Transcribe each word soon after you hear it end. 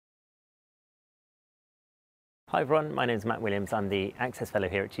Hi everyone, my name is Matt Williams. I'm the Access Fellow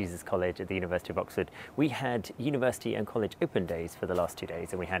here at Jesus College at the University of Oxford. We had university and college open days for the last 2 days,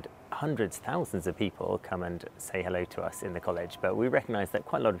 and we had hundreds, thousands of people come and say hello to us in the college, but we recognised that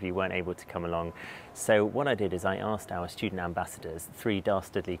quite a lot of you weren't able to come along. So what I did is I asked our student ambassadors 3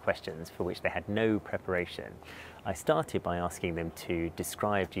 dastardly questions for which they had no preparation. I started by asking them to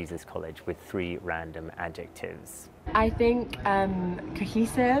describe Jesus College with 3 random adjectives. I think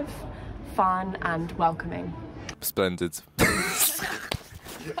cohesive, fun and welcoming. Splendid.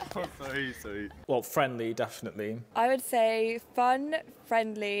 Sorry. Well, friendly, definitely. I would say fun,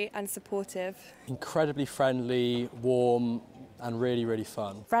 friendly and supportive. Incredibly friendly, warm and really, really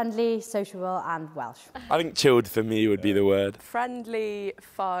fun. Friendly, sociable and Welsh. I think chilled for me would be the word. Friendly,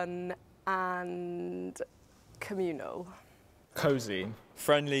 fun and communal. Cosy.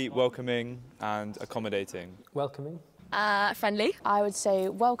 Friendly, welcoming and accommodating. Welcoming. Friendly. I would say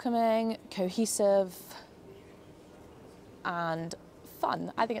welcoming, cohesive and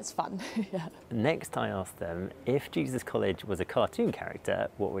fun. I think it's fun. Yeah. Next I asked them, if Jesus College was a cartoon character,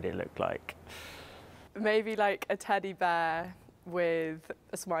 what would it look like? Maybe like a teddy bear with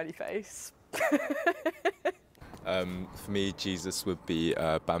a smiley face. For me, Jesus would be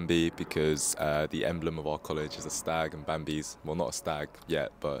Bambi because the emblem of our college is a stag and Bambi's, well, not a stag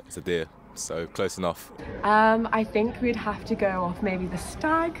yet, but it's a deer. So close enough. I think we'd have to go off maybe the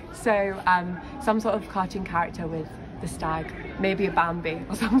stag, so some sort of cartoon character with the stag, maybe a Bambi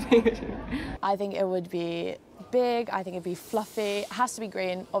or something. I think it would be big, I think it'd be fluffy, it has to be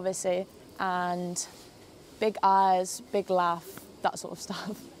green obviously, and big eyes, big laugh, that sort of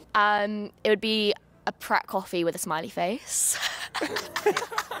stuff. It would be a Pratt coffee with a smiley face.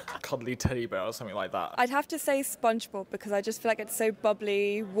 Cuddly teddy bear or something like that. I'd have to say SpongeBob because I just feel like it's so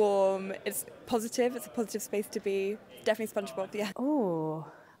bubbly, warm, it's positive, it's a positive space to be. Definitely SpongeBob, yeah. Oh,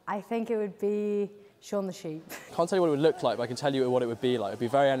 I think it would be Shaun the Sheep. Can't tell you what it would look like, but I can tell you what it would be like. It'd be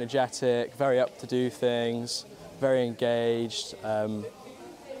very energetic, very up to do things, very engaged, and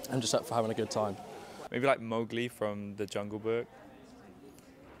just up for having a good time. Maybe like Mowgli from the Jungle Book.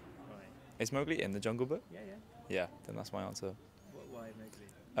 Is Mowgli in the Jungle Book? Yeah, then that's my answer. Why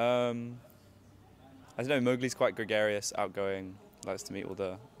Mowgli? I don't know, Mowgli's quite gregarious, outgoing, likes to meet all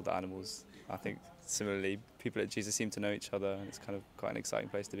the animals. I think similarly, people at Jesus seem to know each other and it's kind of quite an exciting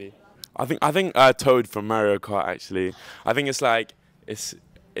place to be. I think Toad from Mario Kart actually. I think it's like it's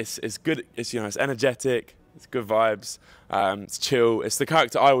good. It's it's energetic. It's good vibes. It's chill. It's the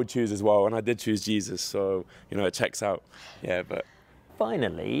character I would choose as well, and I did choose Jesus, so it checks out. Yeah, but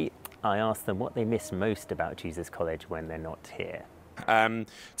Finally, I asked them what they miss most about Jesus College when they're not here.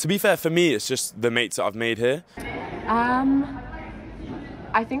 to be fair, for me, it's just the mates that I've made here.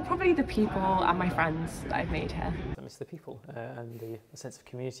 I think probably the people and my friends that I've made here. I miss the people and the sense of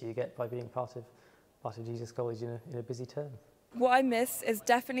community you get by being part of Jesus College in a busy term. What I miss is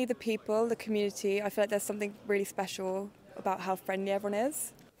definitely the people, the community. I feel like there's something really special about how friendly everyone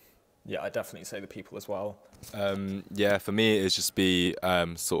is. Yeah, I'd definitely say the people as well. Yeah, for me, it'd just be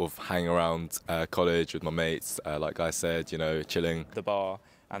sort of hanging around college with my mates, like I said, chilling. The bar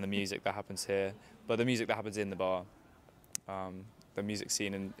and the music that happens here, but the music that happens in the bar. The music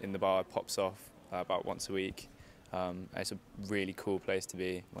scene in the bar pops off about once a week. It's a really cool place to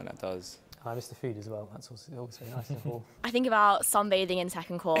be when that does. I miss the food as well, that's always very nice and cool. I think about sunbathing in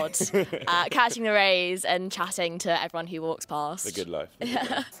second quad, catching the rays and chatting to everyone who walks past. The good life.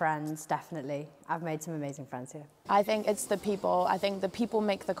 Friends, definitely. I've made some amazing friends here. I think it's the people. I think the people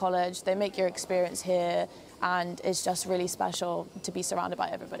make the college, they make your experience here, and it's just really special to be surrounded by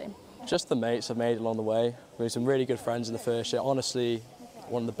everybody. Just the mates I've made along the way. We had some really good friends in the first year. Honestly,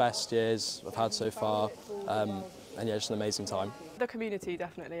 one of the best years I've had so far. And yeah, just an amazing time. The community,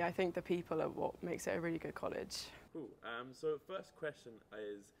 definitely. I think the people are what makes it a really good college. Cool. So first question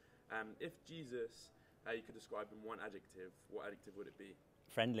is, if Jesus, you could describe in one adjective, what adjective would it be?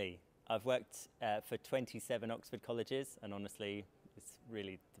 Friendly. I've worked for 27 Oxford colleges, and honestly, it's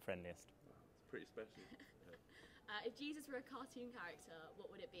really the friendliest. Wow, it's pretty special. If Jesus were a cartoon character,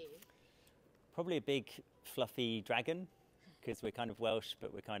 what would it be? Probably a big, fluffy dragon, because we're kind of Welsh,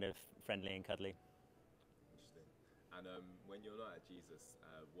 but we're kind of friendly and cuddly. Interesting. And when you're not at Jesus,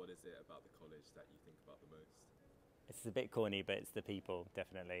 what is it about the college that you think about the most? It's a bit corny, but it's the people,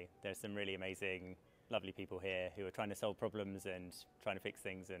 definitely. There's some really amazing, lovely people here who are trying to solve problems and trying to fix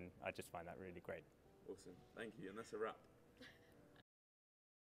things, and I just find that really great. Awesome. Thank you, and that's a wrap.